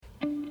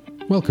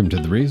Welcome to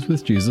the Raised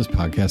with Jesus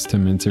podcast,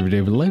 10 minutes every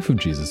day where the life of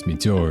Jesus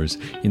meets yours.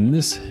 In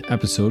this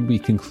episode, we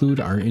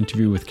conclude our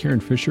interview with Karen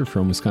Fisher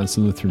from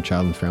Wisconsin Lutheran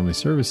Child and Family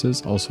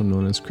Services, also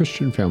known as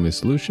Christian Family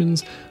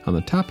Solutions, on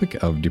the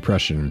topic of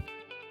depression.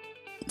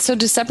 So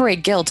to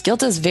separate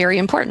guilt is very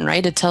important,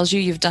 right? It tells you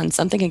you've done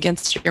something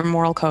against your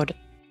moral code.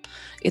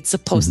 It's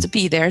supposed to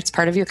be there. It's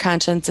part of your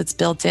conscience. It's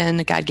built in.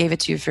 God gave it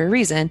to you for a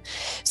reason.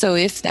 So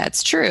if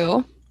that's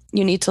true,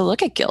 you need to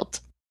look at guilt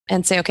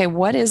and say, okay,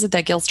 what is it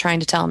that guilt's trying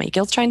to tell me?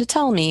 Guilt's trying to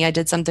tell me I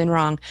did something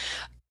wrong.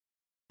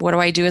 What do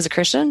I do as a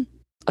Christian?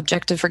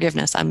 Objective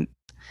forgiveness. I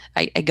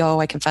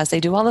go, I confess, I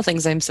do all the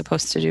things I'm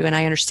supposed to do. And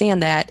I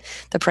understand that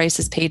the price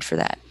is paid for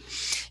that.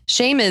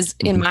 Shame is,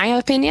 in my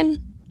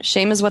opinion,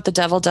 shame is what the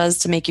devil does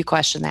to make you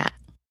question that.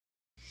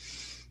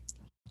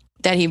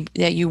 That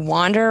you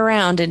wander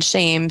around in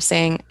shame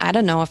saying, I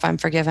don't know if I'm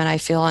forgiven. I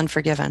feel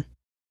unforgiven.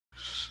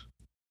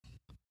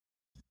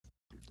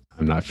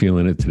 I'm not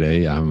feeling it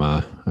today.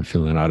 I'm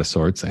feeling out of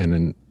sorts.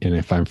 And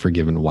if I'm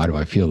forgiven, why do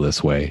I feel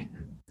this way?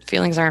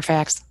 Feelings aren't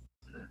facts.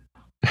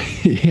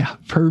 Yeah,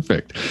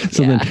 perfect.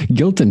 So then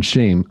guilt and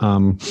shame,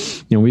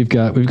 we've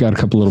got a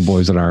couple little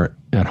boys that are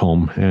at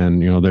home,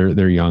 and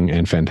they're young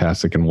and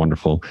fantastic and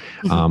wonderful.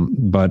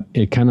 But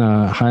it kind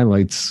of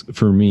highlights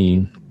for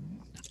me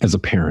as a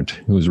parent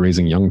who's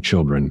raising young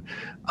children,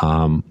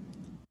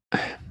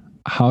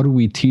 how do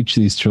we teach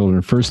these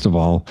children, first of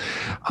all,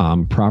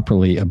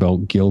 properly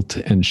about guilt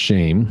and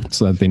shame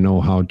so that they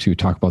know how to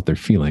talk about their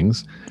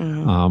feelings?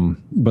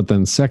 But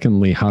then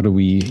secondly, how do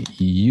we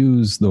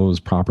use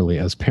those properly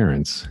as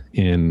parents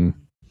in,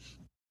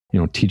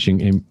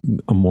 teaching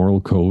a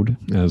moral code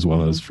as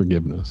well as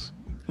forgiveness?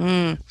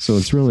 So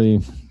it's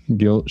really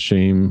guilt,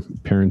 shame,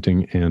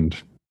 parenting, and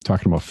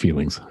talking about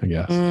feelings, I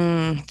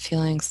guess.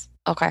 Feelings.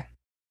 Okay.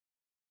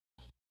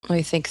 Let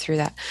me think through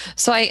that.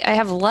 So I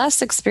have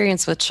less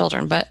experience with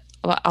children, but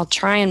I'll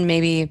try and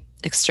maybe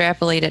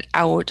extrapolate it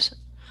out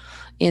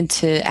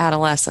into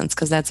adolescence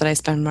because that's what I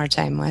spend more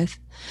time with.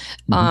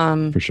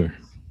 For sure.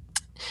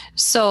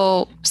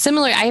 So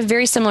I have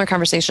very similar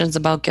conversations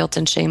about guilt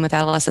and shame with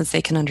adolescents.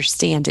 They can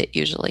understand it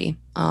usually.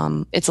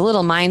 It's a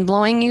little mind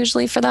blowing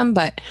usually for them,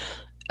 but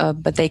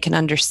they can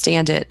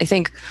understand it. I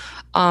think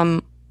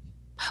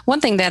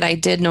one thing that I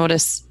did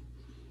notice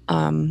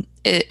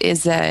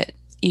is that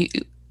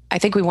I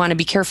think we want to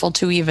be careful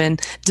to even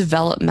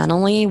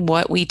developmentally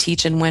what we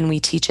teach and when we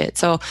teach it.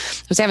 So I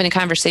was having a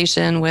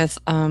conversation with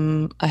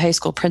a high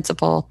school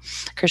principal,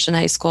 Christian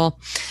high school,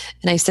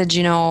 and I said,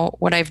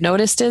 what I've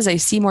noticed is I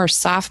see more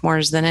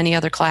sophomores than any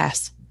other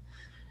class.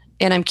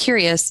 And I'm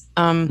curious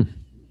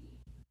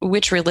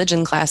which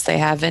religion class they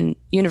have, and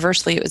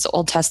universally it was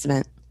Old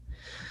Testament.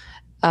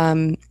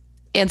 And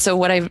so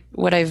what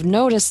I've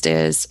noticed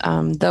is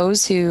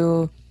those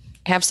who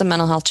have some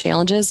mental health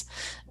challenges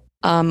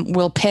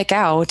will pick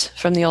out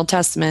from the Old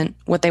Testament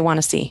what they want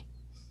to see.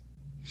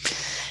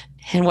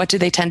 And what do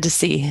they tend to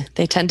see?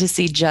 They tend to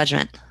see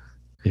judgment.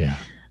 Yeah.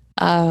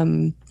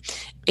 And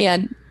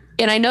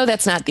I know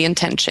that's not the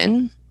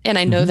intention, and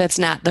I know that's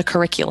not the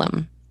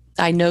curriculum.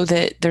 I know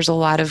that there's a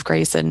lot of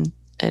grace and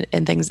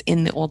things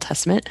in the Old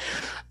Testament,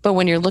 but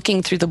when you're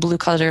looking through the blue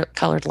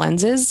colored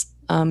lenses,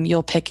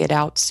 you'll pick it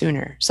out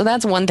sooner. So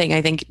that's one thing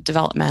I think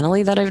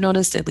developmentally that I've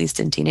noticed, at least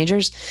in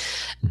teenagers.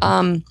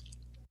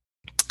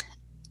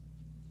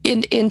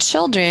 In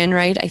children,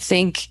 right, I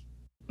think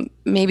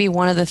maybe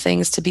one of the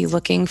things to be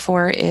looking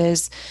for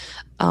is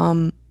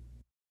that,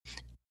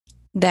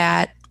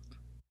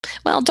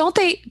 don't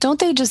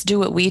they just do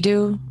what we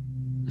do,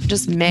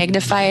 just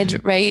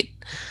magnified, right?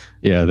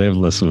 Yeah, they have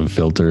less of a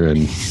filter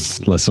and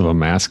less of a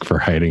mask for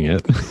hiding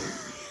it.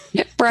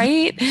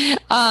 Right.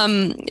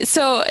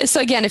 So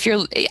again,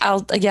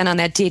 on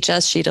that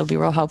DHS sheet, it'll be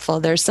real helpful.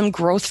 There's some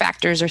growth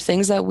factors or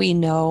things that we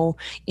know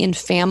in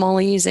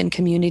families and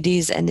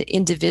communities and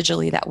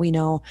individually that we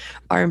know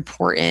are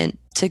important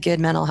to good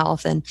mental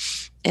health and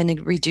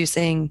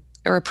reducing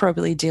or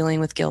appropriately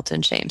dealing with guilt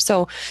and shame.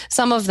 So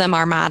some of them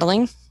are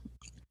modeling,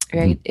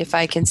 right? If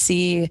I can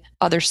see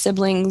other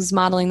siblings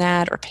modeling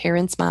that or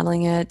parents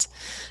modeling it,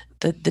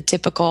 the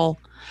typical,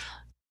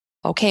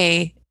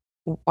 okay,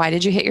 why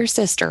did you hit your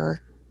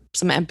sister?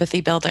 Some empathy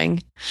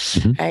building,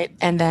 right?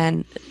 And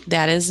then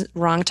that is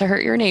wrong to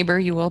hurt your neighbor.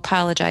 You will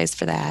apologize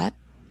for that.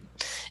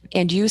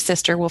 And you,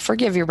 sister, will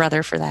forgive your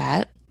brother for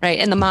that, right?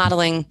 And the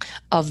modeling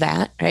of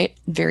that, right?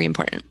 Very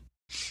important.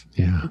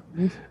 Yeah.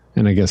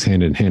 And I guess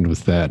hand in hand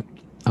with that,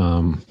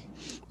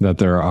 that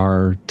there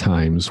are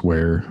times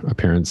where a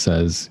parent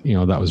says,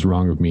 that was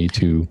wrong of me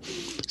to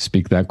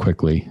speak that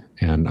quickly,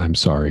 and I'm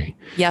sorry.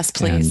 Yes,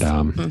 please.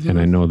 And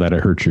I know that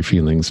it hurt your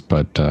feelings,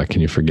 but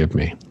can you forgive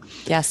me?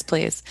 Yes,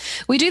 please.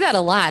 We do that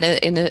a lot,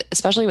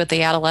 especially with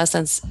the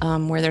adolescents,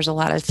 where there's a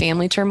lot of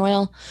family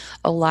turmoil,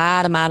 a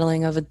lot of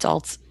modeling of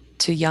adults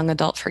to young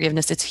adult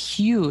forgiveness. It's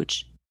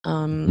huge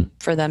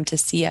for them to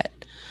see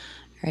it,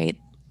 right?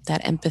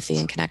 That empathy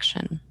and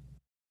connection.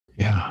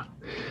 Yeah.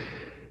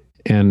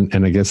 And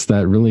I guess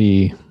that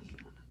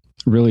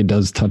really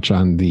does touch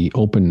on the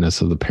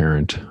openness of the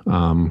parent,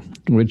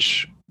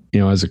 which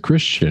as a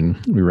Christian,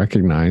 we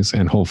recognize,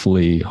 and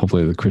hopefully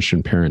the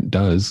Christian parent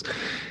does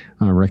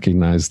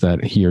recognize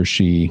that he or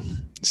she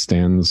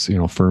stands,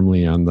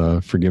 firmly on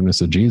the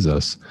forgiveness of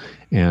Jesus.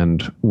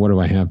 And what do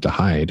I have to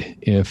hide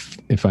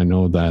if I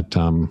know that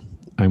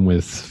I'm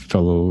with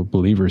fellow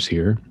believers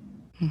here,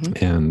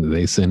 and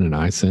they sin and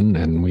I sin,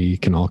 and we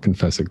can all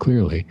confess it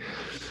clearly.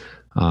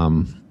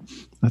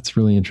 That's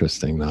really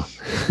interesting, though.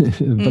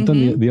 But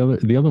then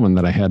the other one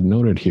that I had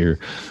noted here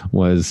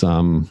was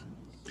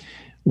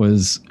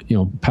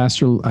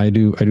pastoral. I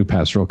do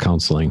pastoral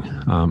counseling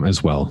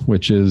as well,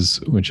 which is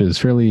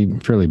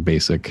fairly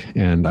basic,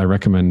 and I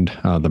recommend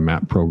the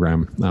MAP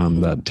program,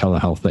 that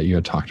telehealth that you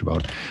had talked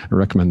about. I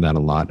recommend that a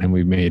lot, and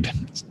we've made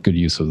good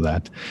use of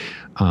that.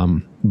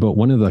 But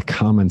one of the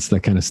comments that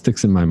kind of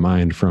sticks in my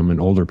mind from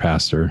an older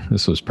pastor,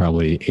 this was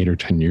probably 8 or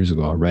 10 years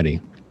ago already,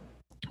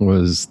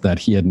 was that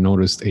he had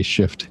noticed a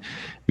shift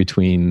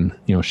between,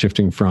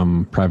 shifting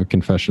from private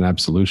confession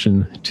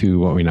absolution to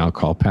what we now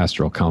call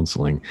pastoral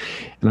counseling.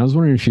 And I was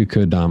wondering if you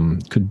could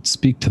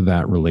speak to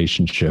that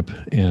relationship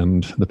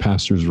and the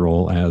pastor's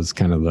role as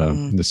kind of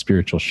the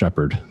spiritual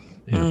shepherd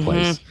in a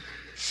place.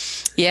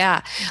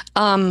 Yeah.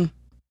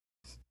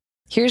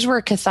 Here's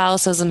where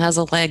Catholicism has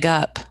a leg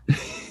up.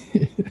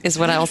 Is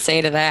what I'll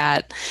say to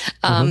that,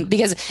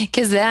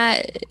 because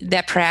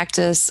that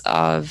practice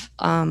of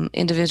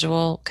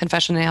individual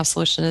confession and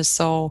absolution is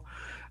so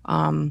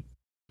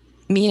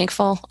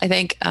meaningful. I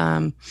think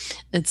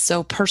it's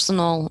so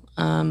personal.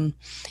 I'll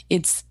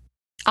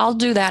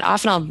do that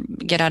often. I'll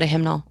get out a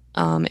hymnal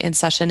in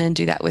session and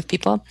do that with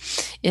people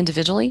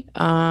individually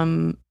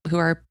who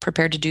are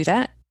prepared to do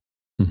that.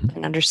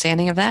 An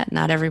understanding of that.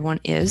 Not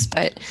everyone is,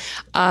 but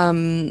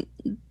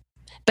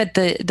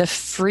the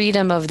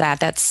freedom of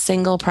that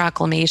single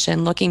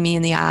proclamation, looking me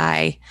in the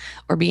eye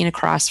or being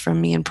across from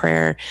me in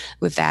prayer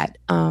with that,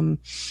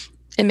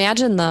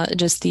 imagine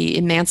the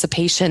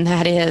emancipation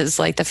that is,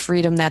 like the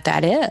freedom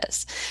that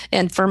is.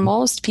 And for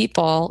most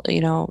people,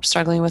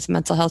 struggling with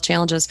mental health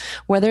challenges,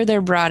 whether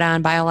they're brought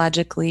on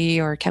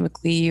biologically or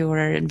chemically or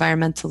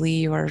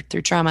environmentally or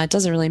through trauma, it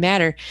doesn't really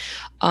matter.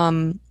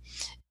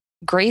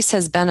 Grace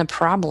has been a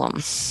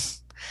problem,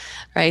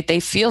 right? They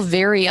feel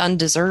very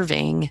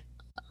undeserving,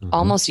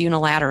 almost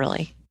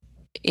unilaterally.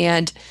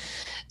 And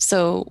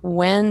so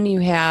when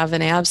you have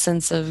an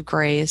absence of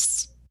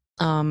grace,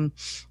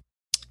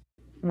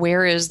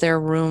 where is there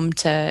room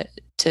to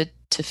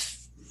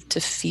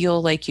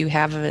feel like you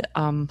have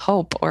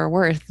hope or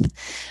worth?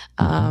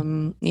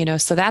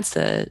 So that's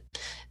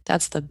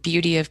the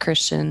beauty of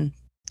Christian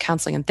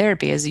counseling and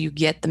therapy, is you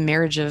get the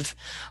marriage of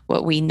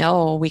what we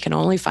know we can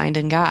only find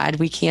in God.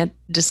 We can't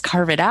just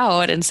carve it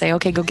out and say,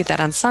 okay, go get that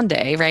on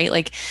Sunday, right?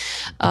 Like,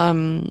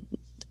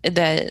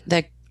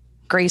 that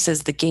grace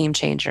is the game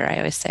changer. I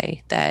always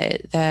say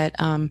that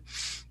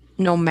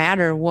no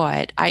matter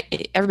what,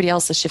 everybody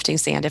else is shifting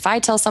sand. If I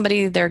tell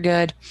somebody they're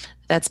good,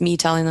 that's me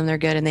telling them they're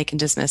good, and they can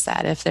dismiss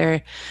that. If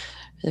their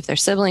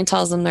sibling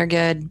tells them they're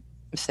good,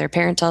 if their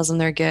parent tells them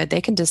they're good,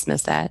 they can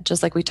dismiss that.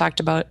 Just like we talked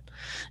about,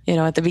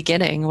 at the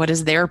beginning, what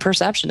is their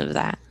perception of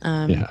that?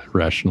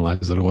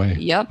 Rationalize it away.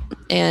 Yep.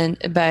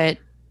 But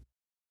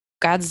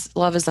God's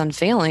love is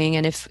unfailing,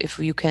 and if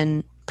you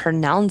can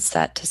pronounce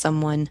that to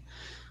someone,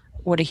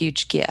 what a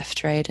huge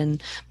gift, right?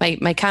 And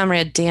my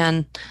comrade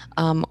Dan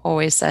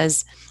always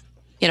says,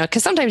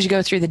 because sometimes you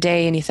go through the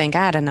day and you think,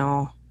 I don't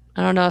know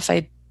if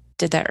I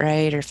did that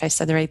right, or if I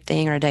said the right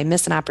thing, or did I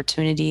miss an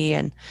opportunity?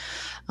 And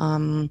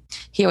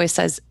he always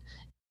says,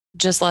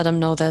 just let them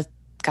know that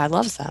God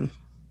loves them.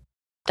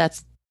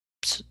 That's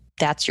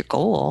your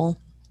goal,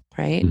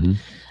 right?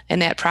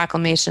 And that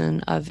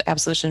proclamation of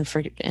absolution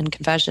and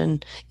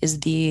confession is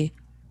the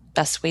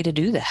best way to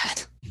do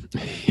that.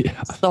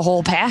 Yeah. It's the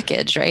whole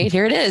package, right?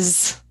 Here it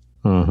is.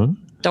 Don't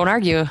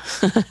argue.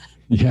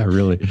 Yeah,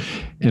 really.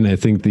 And I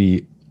think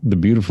the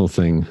beautiful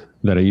thing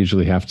that I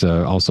usually have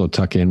to also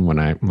tuck in when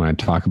I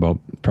talk about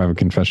private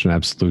confession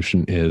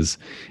absolution is,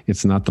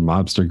 it's not the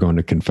mobster going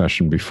to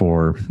confession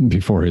before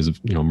his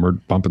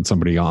bumping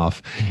somebody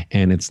off,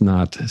 and it's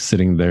not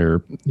sitting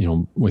there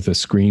with a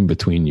screen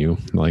between you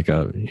like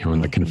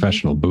in the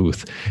confessional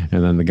booth,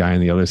 and then the guy on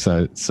the other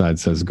side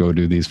says, go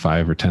do these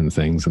 5 or 10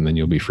 things and then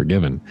you'll be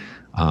forgiven.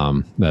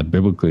 That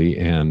biblically,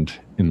 and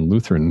in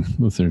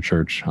Lutheran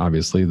Church,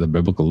 obviously the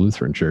biblical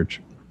Lutheran Church,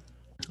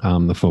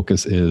 the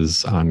focus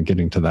is on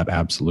getting to that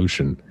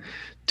absolution,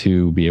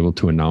 to be able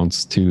to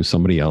announce to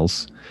somebody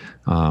else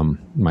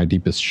my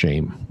deepest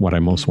shame, what I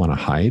most want to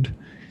hide,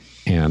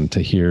 and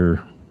to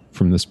hear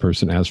from this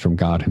person as from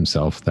God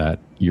himself that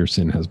your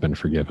sin has been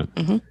forgiven.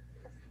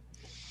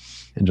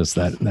 And just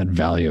that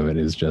value of it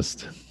is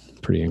just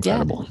pretty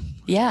incredible.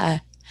 Yeah,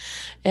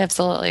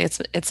 absolutely.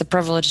 It's a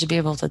privilege to be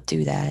able to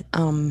do that.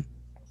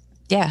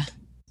 Yeah,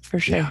 for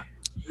sure.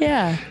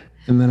 Yeah.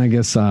 And then I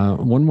guess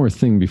one more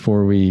thing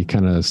before we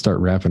kind of start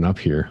wrapping up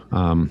here.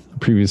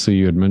 Previously,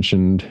 you had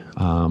mentioned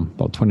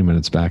about 20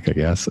 minutes back, I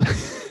guess,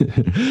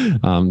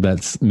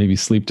 that's maybe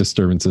sleep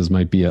disturbances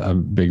might be a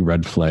big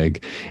red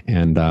flag.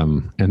 And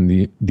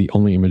the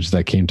only image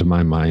that came to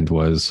my mind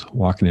was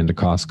walking into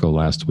Costco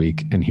last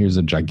week, and here's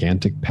a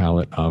gigantic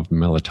pallet of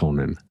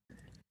melatonin.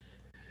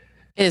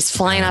 It is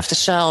flying off the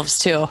shelves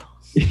too.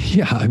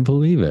 Yeah, I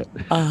believe it.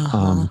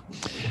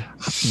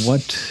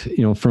 What,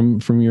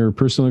 from your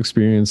personal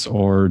experience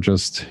or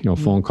just,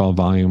 phone call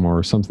volume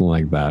or something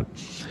like that,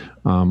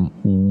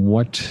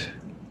 what,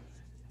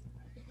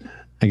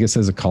 I guess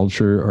as a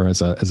culture or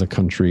as a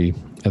country,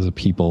 as a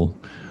people,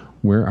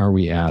 where are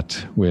we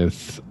at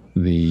with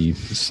the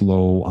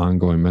slow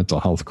ongoing mental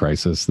health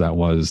crisis that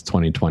was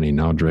 2020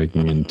 now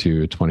dragging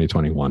into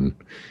 2021?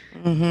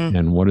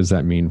 And what does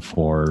that mean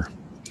for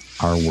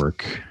our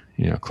work,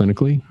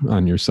 clinically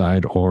on your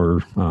side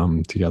or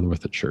together with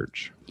the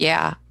church?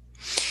 Yeah.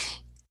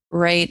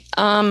 Right.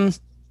 So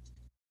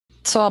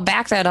I'll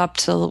back that up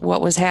to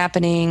what was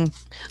happening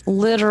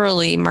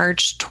literally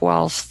March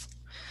 12th,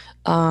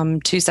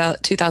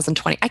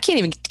 2020. I can't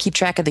even keep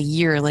track of the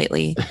year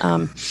lately.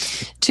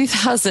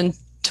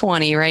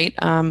 2020, right?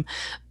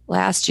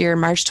 Last year,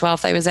 March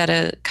 12th, I was at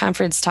a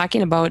conference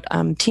talking about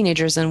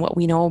teenagers and what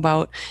we know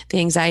about the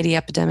anxiety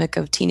epidemic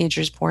of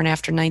teenagers born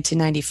after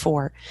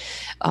 1994,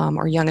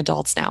 or young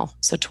adults now,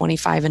 so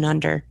 25 and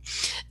under.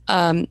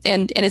 And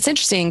it's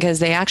interesting because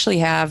they actually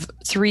have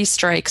 3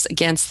 strikes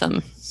against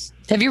them.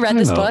 Have you read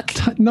this book?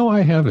 No, I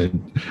haven't.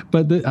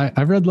 But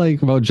I've read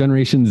about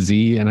Generation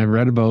Z, and I've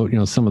read about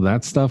some of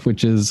that stuff,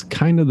 which is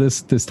kind of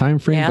this time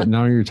frame. Yeah. But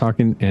now you're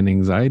talking an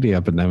anxiety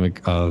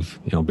epidemic of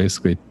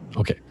basically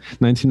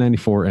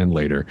 1994 and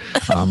later.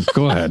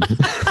 Go ahead.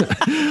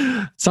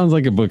 Sounds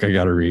like a book I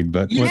got to read.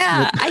 But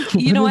yeah, I'll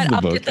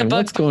get the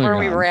book before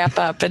we wrap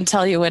up and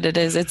tell you what it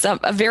is. It's a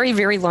very,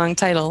 very long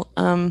title.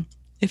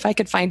 If I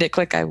could find it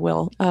quick, I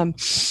will.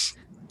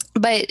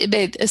 But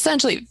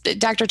essentially,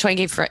 Dr.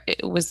 Twenge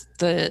was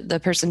the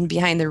person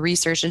behind the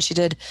research, and she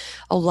did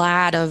a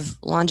lot of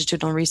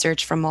longitudinal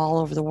research from all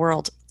over the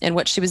world. And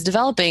what she was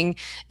developing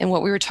and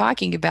what we were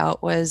talking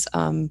about was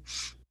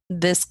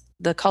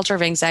the culture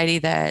of anxiety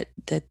that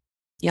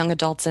young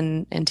adults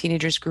and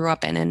teenagers grew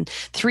up in, and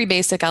 3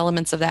 basic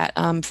elements of that.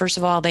 First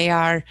of all, they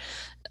are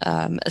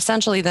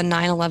essentially the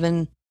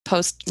 9/11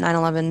 post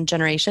 9/11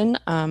 generation.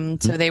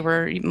 So they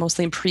were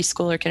mostly in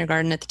preschool or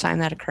kindergarten at the time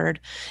that occurred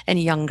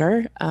and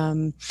younger.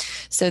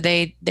 So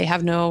they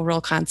have no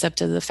real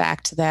concept of the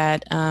fact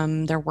that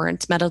there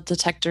weren't metal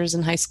detectors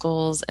in high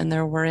schools, and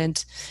there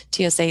weren't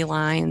TSA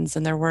lines,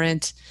 and there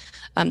weren't,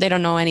 they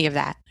don't know any of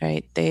that,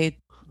 right?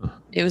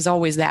 It was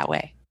always that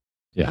way.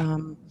 Yeah.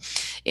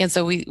 And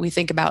so we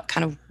think about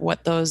kind of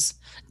what those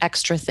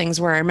extra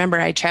things were. I remember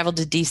I traveled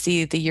to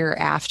DC the year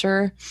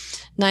after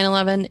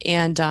 9/11,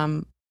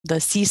 and the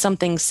see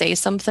something, say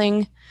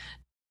something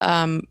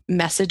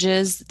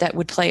messages that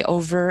would play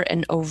over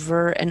and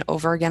over and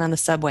over again on the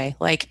subway.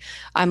 Like,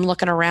 I'm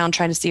looking around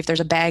trying to see if there's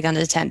a bag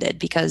unattended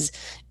because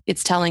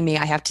it's telling me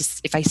I have to,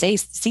 if I see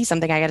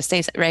something, I got to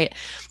say, right?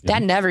 Yeah.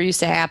 That never used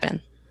to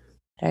happen.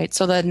 Right.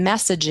 So the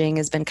messaging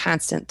has been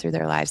constant through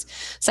their lives.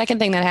 Second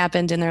thing that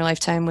happened in their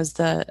lifetime was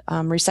the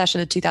recession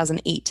of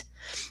 2008.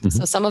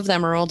 So some of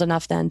them are old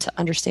enough then to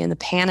understand the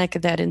panic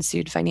that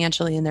ensued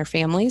financially in their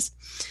families.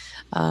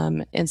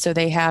 And so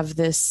they have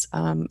this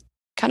kind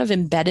of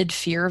embedded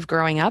fear of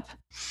growing up,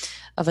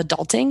 of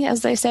adulting,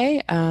 as they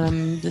say.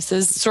 This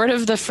is sort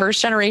of the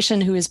first generation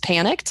who is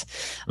panicked,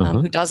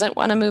 who doesn't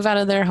want to move out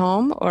of their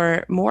home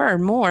or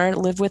more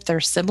live with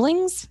their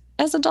siblings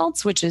as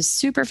adults, which is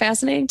super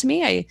fascinating to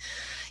me.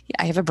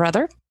 I have a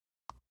brother,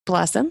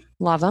 bless him,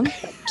 love him.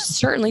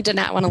 Certainly did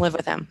not want to live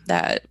with him.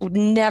 That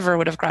never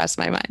would have crossed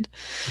my mind.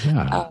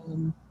 Yeah.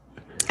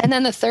 And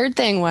then the third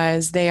thing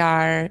was they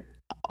are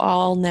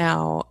all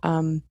now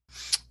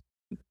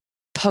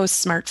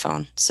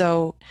post-smartphone.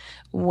 So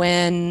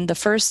when the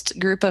first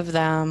group of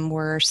them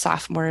were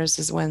sophomores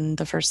is when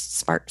the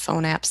first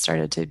smartphone apps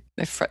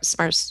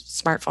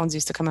smartphones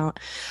used to come out.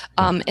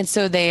 And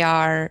so they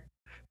are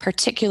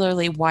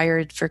particularly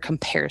wired for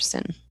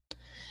comparison.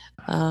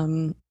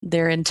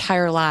 Their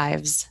entire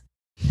lives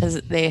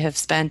they have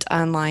spent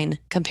online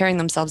comparing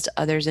themselves to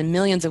others in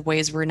millions of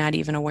ways we're not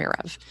even aware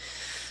of.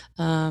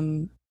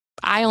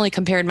 I only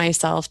compared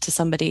myself to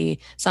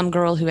some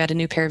girl who had a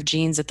new pair of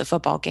jeans at the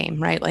football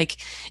game, right? Like,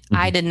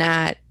 I did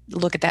not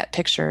look at that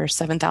picture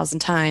 7,000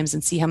 times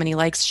and see how many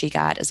likes she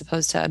got as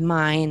opposed to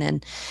mine.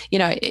 And,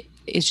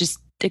 it's just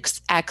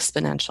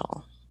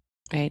exponential,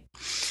 right?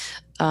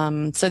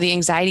 So the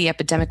anxiety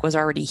epidemic was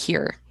already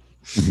here.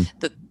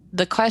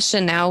 The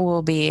question now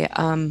will be,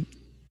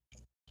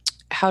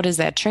 how does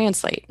that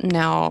translate?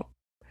 Now,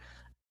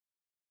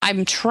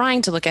 I'm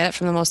trying to look at it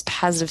from the most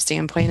positive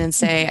standpoint and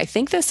say, I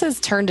think this has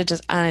turned it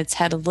on its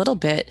head a little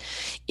bit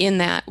in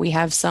that we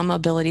have some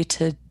ability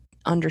to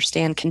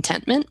understand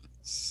contentment,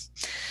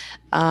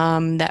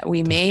 that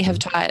we may have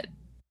taught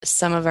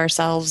some of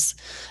ourselves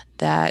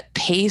that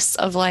pace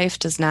of life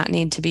does not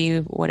need to be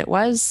what it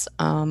was.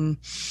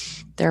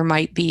 There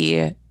might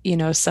be,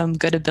 some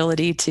good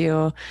ability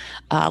to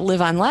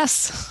live on less.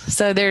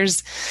 So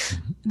there's,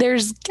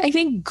 I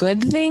think,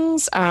 good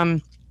things.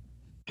 And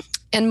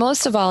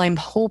most of all, I'm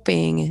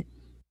hoping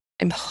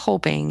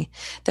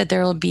that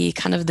there will be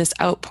kind of this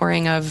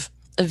outpouring of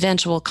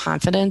eventual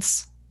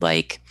confidence.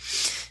 Like,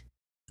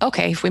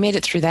 okay, if we made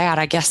it through that,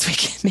 I guess we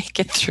can make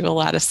it through a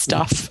lot of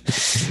stuff,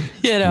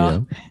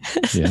 Yeah.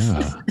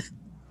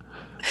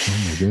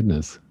 Oh my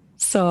goodness.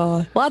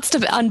 So lots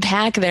to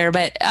unpack there,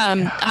 but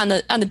on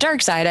the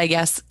dark side, I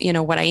guess,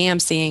 what I am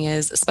seeing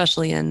is,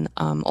 especially in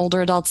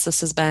older adults,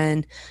 this has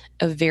been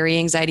a very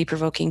anxiety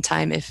provoking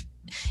time.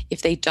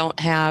 If they don't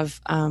have,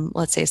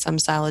 let's say, some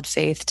solid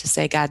faith to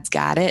say God's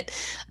got it,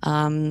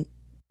 the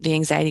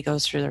anxiety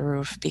goes through the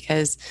roof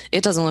because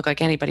it doesn't look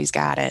like anybody's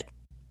got it.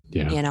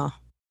 Yeah.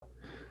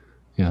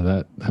 Yeah,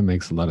 that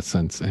makes a lot of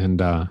sense.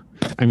 And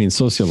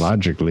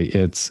sociologically,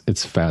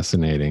 it's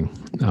fascinating.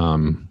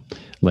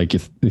 Like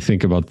if you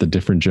think about the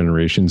different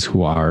generations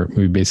I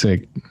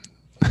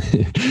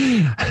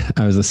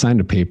was assigned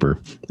a paper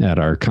at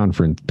our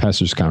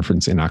pastors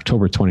conference in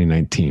October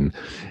 2019.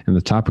 And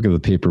the topic of the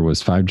paper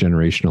was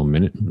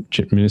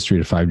ministry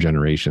to 5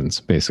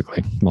 generations,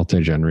 basically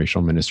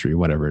multi-generational ministry,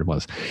 whatever it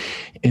was.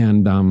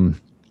 And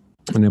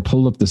I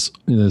pulled up this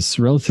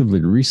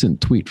relatively recent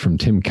tweet from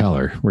Tim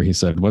Keller, where he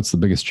said, "What's the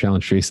biggest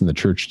challenge facing the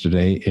church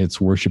today? It's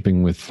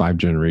worshiping with 5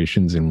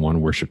 generations in one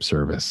worship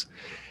service."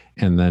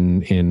 And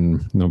then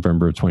in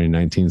November of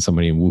 2019,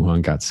 somebody in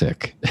Wuhan got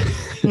sick.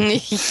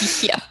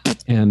 Yeah.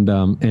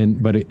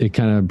 But it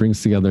kind of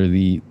brings together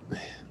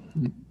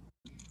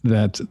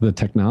that the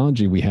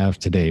technology we have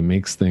today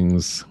makes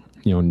things,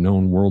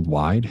 known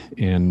worldwide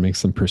and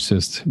makes them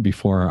persist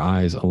before our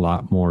eyes a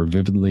lot more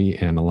vividly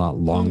and a lot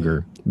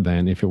longer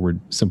than if it were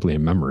simply a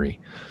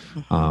memory.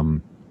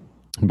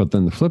 But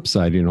then the flip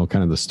side,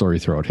 kind of the story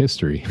throughout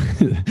history.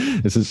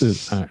 This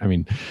is kind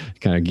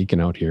of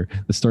geeking out here.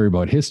 The story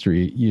about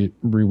history, you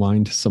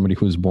rewind to somebody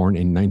who was born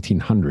in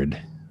 1900.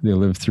 They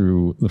lived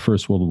through the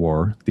First World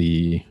War,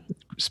 the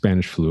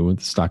Spanish flu,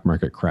 the stock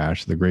market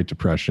crash, the Great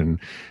Depression.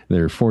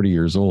 They're 40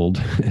 years old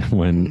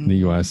when the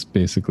U.S.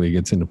 basically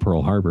gets into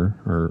Pearl Harbor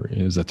or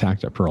is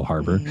attacked at Pearl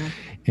Harbor.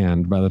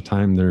 And by the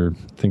time they're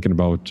thinking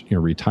about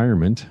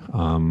retirement,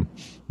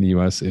 the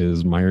U.S.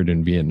 is mired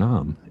in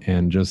Vietnam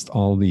and just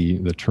all the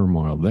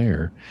turmoil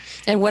there.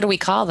 And what do we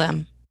call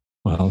them?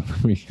 Well,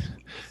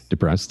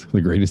 depressed,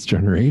 the greatest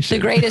generation.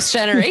 The greatest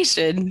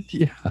generation.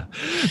 Yeah.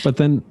 But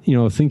then,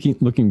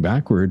 looking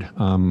backward,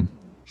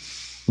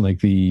 like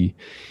the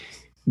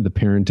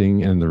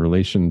parenting and the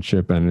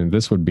relationship, and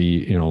this would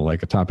be,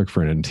 like a topic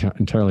for an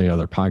entirely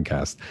other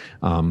podcast.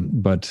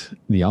 But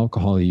the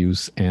alcohol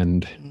use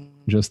and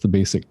just the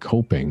basic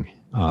coping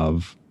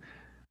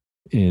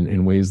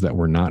in ways that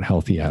were not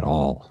healthy at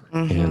all.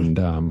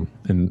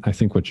 And I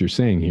think what you're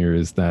saying here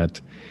is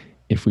that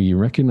if we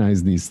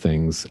recognize these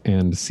things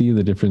and see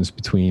the difference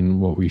between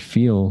what we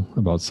feel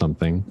about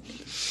something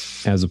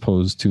as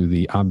opposed to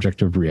the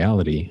objective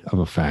reality of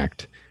a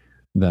fact,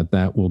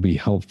 that will be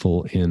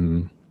helpful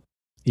in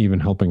even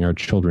helping our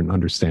children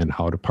understand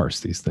how to parse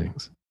these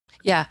things.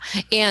 Yeah.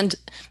 And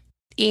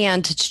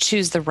to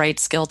choose the right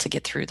skill to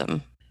get through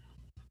them.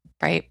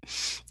 Right.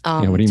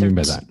 What do you mean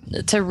by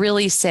that? To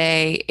really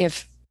say,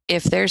 if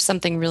there's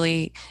something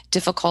really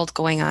difficult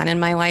going on in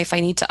my life,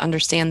 I need to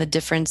understand the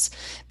difference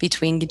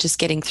between just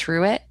getting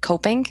through it,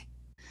 coping,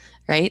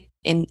 right?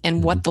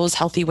 And what those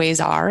healthy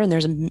ways are. And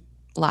there's a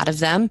lot of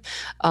them,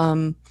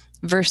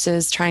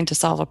 versus trying to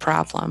solve a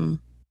problem.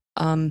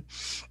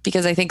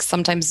 Because I think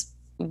sometimes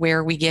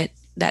where we get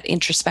that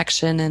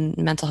introspection and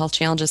mental health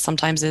challenges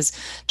sometimes is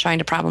trying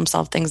to problem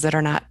solve things that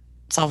are not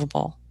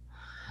solvable.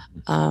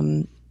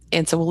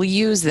 And so we'll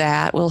use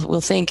that.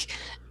 We'll think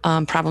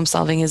problem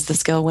solving is the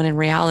skill, when in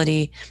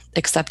reality,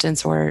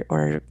 acceptance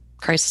or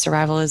crisis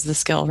survival is the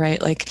skill,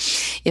 right? Like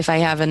if I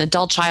have an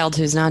adult child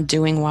who's not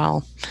doing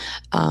well,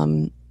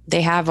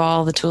 they have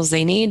all the tools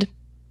they need,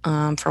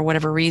 for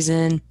whatever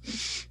reason,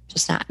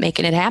 just not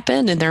making it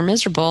happen, and they're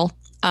miserable.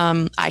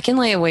 I can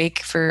lay awake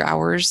for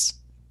hours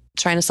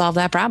trying to solve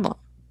that problem.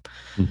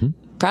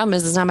 Problem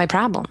is, it's not my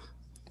problem.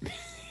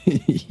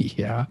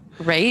 Yeah.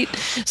 Right.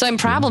 So I'm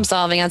problem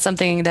solving on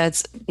something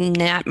that's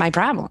not my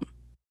problem.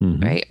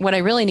 Right. What I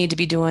really need to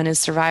be doing is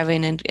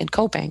surviving and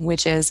coping,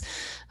 which is,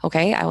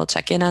 okay, I will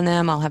check in on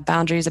them. I'll have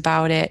boundaries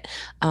about it.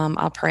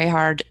 I'll pray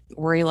hard,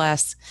 worry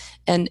less,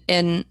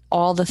 and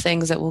all the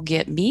things that will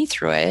get me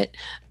through it.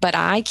 But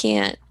I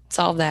can't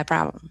solve that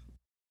problem.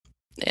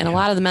 And a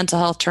lot of the mental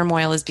health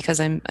turmoil is because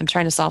I'm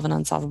trying to solve an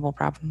unsolvable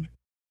problem.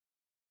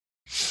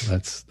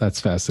 That's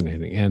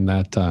fascinating, and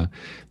that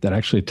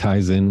actually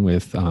ties in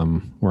with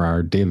where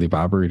our daily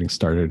Bible reading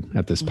started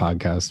at this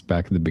podcast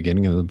back at the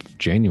beginning of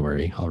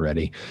January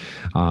already.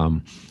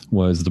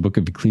 Was the book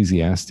of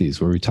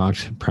Ecclesiastes, where we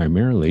talked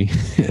primarily,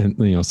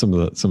 and some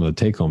of the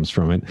take homes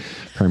from it,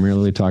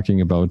 primarily talking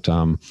about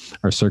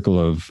our circle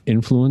of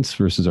influence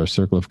versus our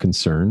circle of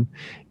concern,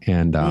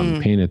 and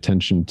paying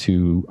attention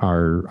to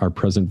our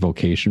present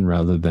vocation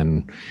rather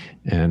than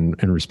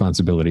and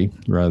responsibility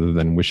rather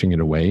than wishing it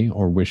away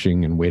or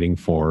wishing and waiting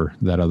for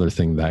that other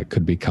thing that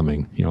could be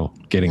coming.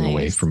 Getting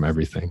away from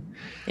everything.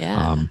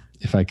 Yeah.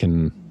 If I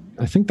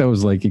think that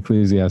was like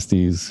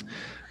Ecclesiastes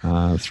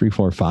 3,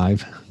 4,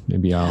 5.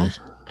 Maybe I'll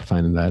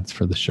find that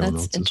for the show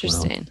notes as well. That's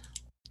interesting.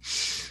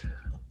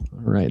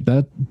 All right.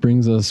 That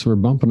brings us, we're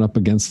bumping up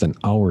against an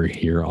hour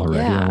here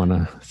already. Yeah. I want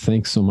to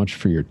thank so much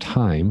for your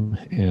time.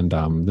 And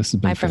this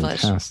has been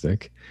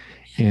fantastic.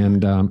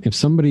 And if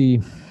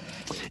somebody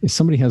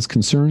has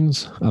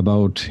concerns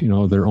about,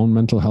 their own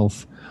mental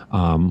health,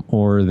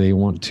 or they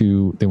want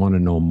to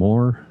know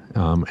more,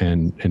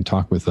 and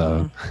talk with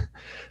a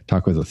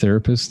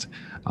therapist,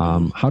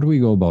 how do we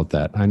go about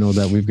that? I know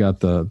that we've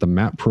got the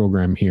MAP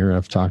program here.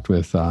 I've talked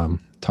with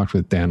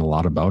Dan a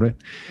lot about it,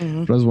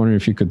 but I was wondering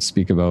if you could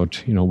speak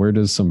about, where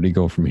does somebody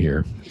go from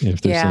here?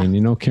 If they're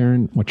saying,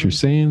 Karen, what you're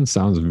saying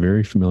sounds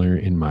very familiar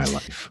in my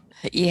life.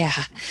 Yeah.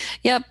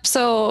 Yep.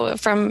 So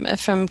from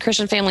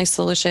Christian Family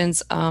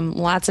Solutions,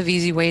 lots of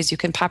easy ways. You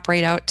can pop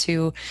right out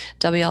to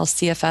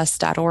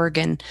WLCFS.org,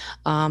 and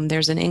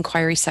there's an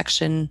inquiry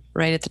section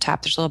right at the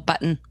top. There's a little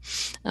button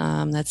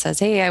that says,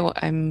 "Hey,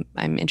 I'm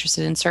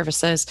interested in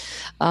services."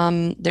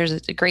 There's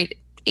a great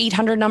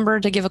 800 number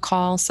to give a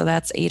call. So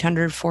that's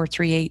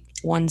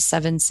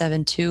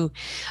 800-438-1772.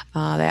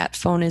 That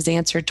phone is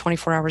answered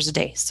 24 hours a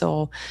day.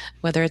 So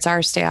whether it's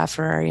our staff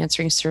or our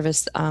answering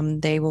service,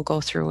 they will go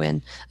through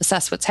and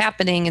assess what's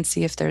happening and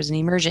see if there's an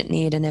emergent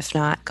need. And if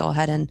not, go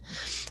ahead and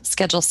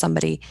schedule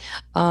somebody.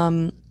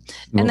 And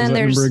then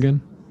there's,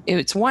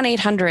 it's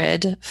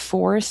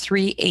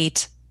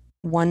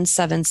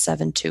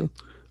 1-800-438-1772.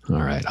 All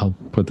right. I'll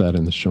put that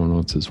in the show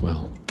notes as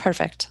well.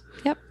 Perfect.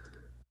 Yep.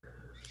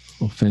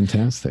 Well,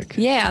 fantastic.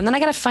 Yeah, and then I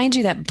got to find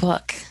you that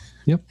book.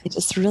 Yep. I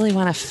just really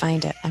want to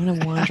find it. I'm going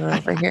to wander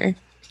over here.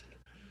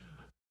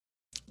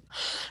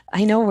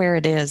 I know where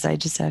it is. I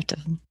just have to,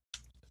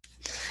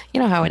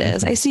 how it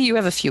is. I see you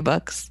have a few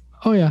books.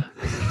 Oh yeah.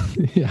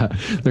 Yeah.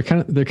 They're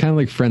kind of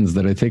like friends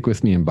that I take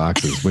with me in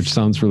boxes, which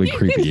sounds really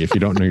creepy if you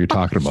don't know you're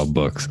talking about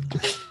books.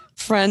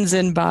 Friends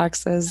in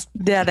boxes.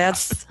 Yeah,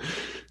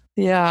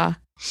 yeah.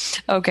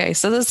 Okay,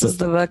 so this is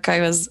the book I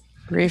was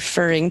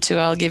referring to.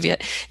 I'll give you,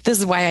 this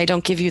is why I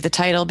don't give you the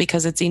title,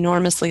 because it's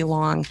enormously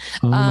long.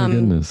 Oh my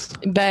goodness.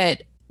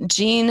 But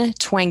Jean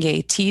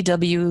Twenge,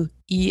 Twenge,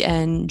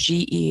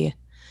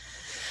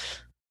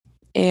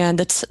 and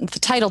the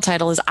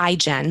title is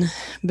iGen,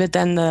 but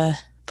then the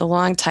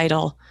long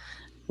title,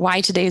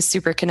 Why Today's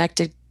Super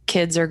Connected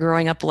Kids Are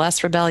Growing Up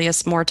Less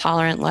Rebellious, More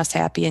Tolerant, Less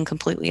Happy, and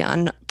Completely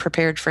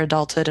Unprepared for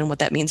Adulthood, and What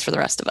That Means for the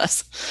Rest of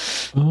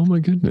Us. Oh my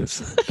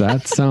goodness.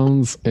 That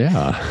sounds, kind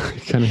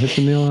of hit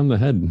the nail on the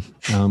head.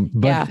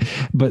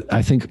 But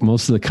I think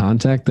most of the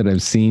contact that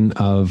I've seen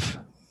of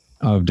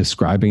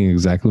describing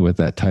exactly what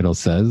that title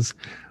says,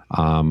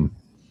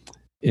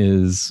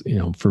 is,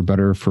 for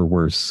better or for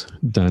worse,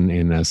 done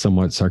in a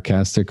somewhat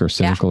sarcastic or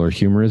cynical or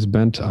humorous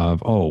bent of,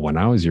 when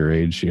I was your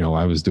age,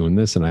 I was doing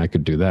this and I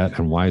could do that.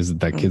 And why is it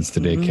that kids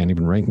today can't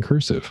even write in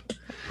cursive?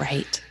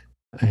 Right.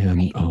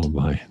 And oh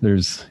my,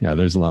 there's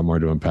a lot more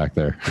to unpack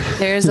there.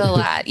 There's a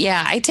lot.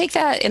 Yeah. I take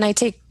that, and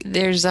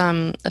there's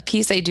a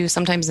piece I do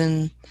sometimes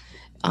in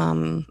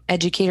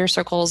educator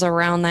circles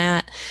around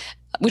that,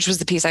 which was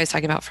the piece I was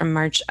talking about from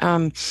March.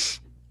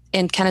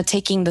 And kind of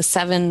taking the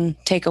 7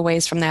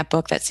 takeaways from that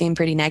book that seem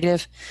pretty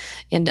negative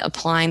and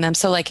applying them.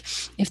 So like,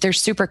 if they're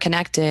super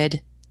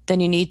connected, then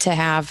you need to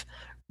have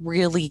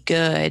really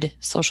good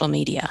social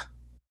media.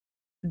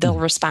 They'll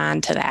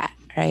respond to that,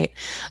 right?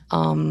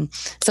 So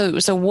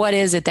what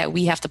is it that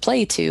we have to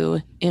play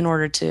to in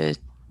order to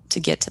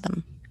get to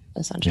them,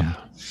 essentially? Yeah.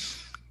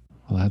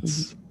 Well,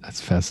 that's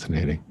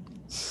fascinating.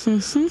 Well,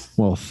 thanks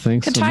so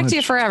much. Could talk to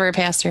you forever,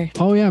 Pastor.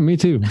 Oh yeah, me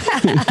too.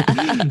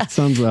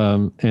 Sounds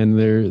and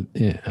there,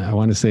 I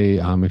want to say,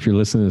 if you're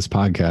listening to this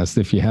podcast,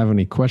 if you have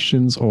any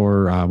questions,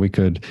 or we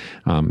could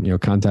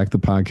contact the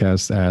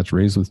podcast at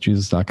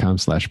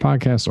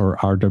raisedwithjesus.com/podcast or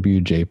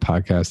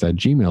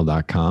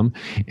rwjpodcast@gmail.com,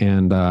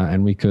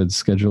 and we could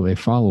schedule a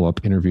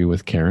follow-up interview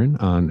with Karen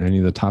on any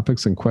of the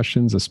topics and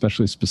questions,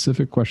 especially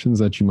specific questions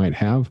that you might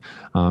have.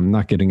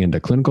 Not getting into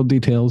clinical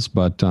details,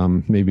 but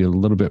maybe a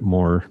little bit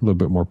more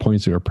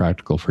points that are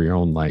practical for your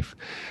own life.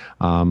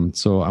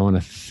 So I want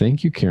to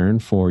thank you, Karen,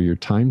 for your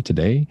time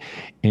today.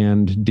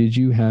 And did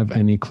you have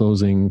any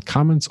closing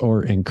comments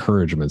or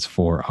encouragements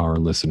for our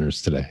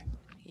listeners today?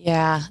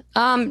 Yeah.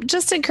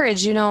 Just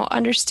encourage,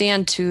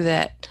 understand too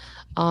that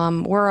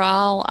we're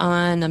all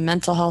on a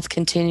mental health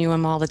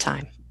continuum all the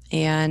time.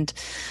 And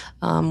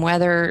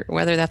whether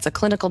that's a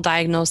clinical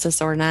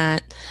diagnosis or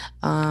not,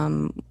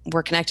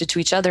 we're connected to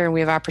each other, and we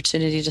have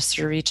opportunity to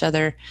serve each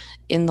other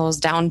in those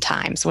down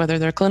times, whether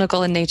they're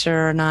clinical in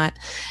nature or not.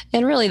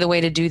 And really, the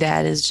way to do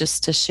that is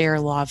just to share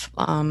love.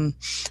 So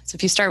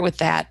if you start with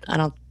that, I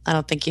don't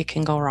think you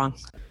can go wrong.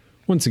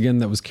 Once again,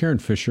 that was Karen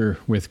Fisher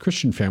with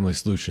Christian Family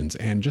Solutions,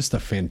 and just a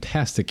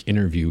fantastic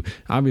interview.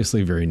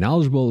 Obviously very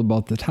knowledgeable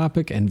about the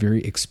topic and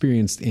very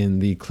experienced in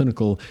the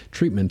clinical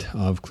treatment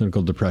of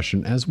clinical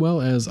depression, as well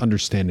as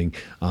understanding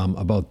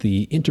about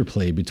the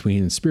interplay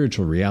between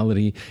spiritual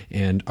reality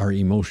and our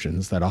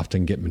emotions that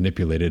often get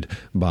manipulated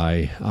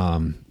by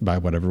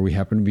whatever we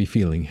happen to be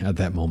feeling at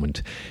that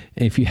moment.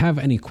 And if you have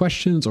any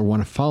questions or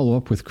want to follow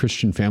up with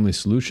Christian Family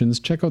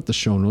Solutions, check out the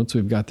show notes.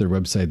 We've got their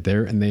website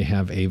there, and they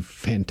have a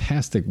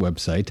fantastic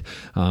website.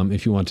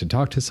 If you want to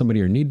talk to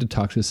somebody or need to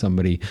talk to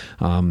somebody,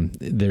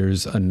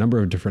 there's a number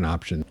of different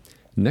options.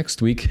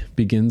 Next week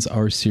begins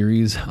our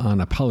series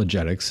on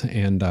apologetics,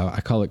 and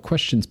I call it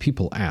Questions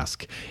People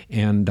Ask.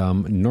 And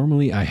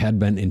normally I had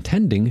been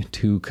intending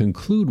to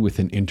conclude with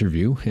an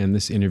interview, and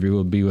this interview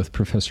will be with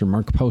Professor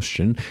Mark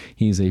Paustian.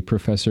 He's a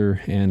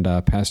professor and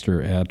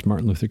pastor at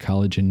Martin Luther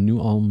College in New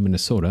Ulm,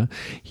 Minnesota.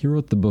 He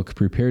wrote the book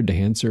Prepared to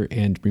Answer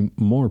and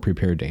More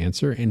Prepared to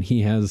Answer, and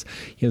he has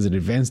an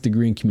advanced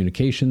degree in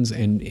communications,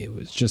 and it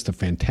was just a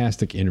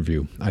fantastic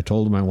interview. I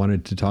told him I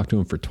wanted to talk to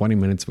him for 20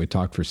 minutes. We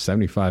talked for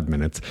 75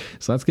 minutes.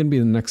 So that's going to be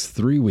the next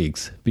 3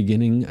 weeks,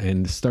 beginning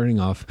and starting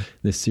off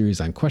this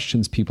series on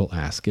Questions People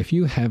Ask. If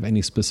you have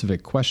any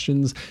specific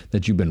questions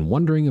that you've been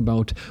wondering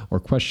about, or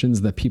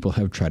questions that people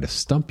have tried to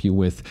stump you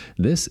with,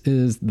 this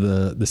is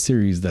the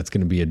series that's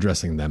going to be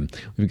addressing them.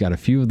 We've got a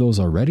few of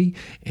those already,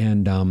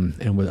 and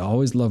we'd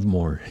always love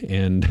more.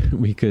 And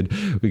we could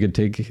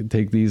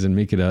take these and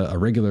make it a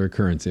regular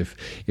occurrence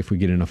if we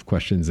get enough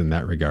questions in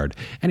that regard.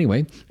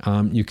 Anyway,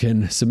 you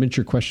can submit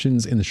your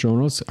questions in the show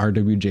notes,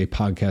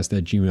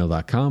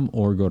 rwjpodcast@gmail.com,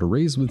 or go to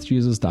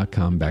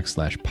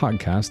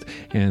raisewithjesus.com/podcast,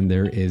 and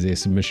there is a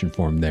submission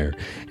form there.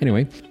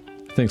 Anyway,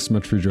 thanks so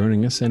much for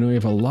joining us. I know we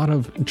have a lot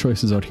of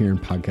choices out here in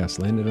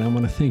podcast land, and I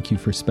want to thank you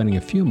for spending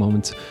a few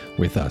moments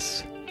with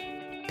us.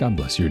 God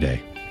bless your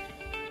day.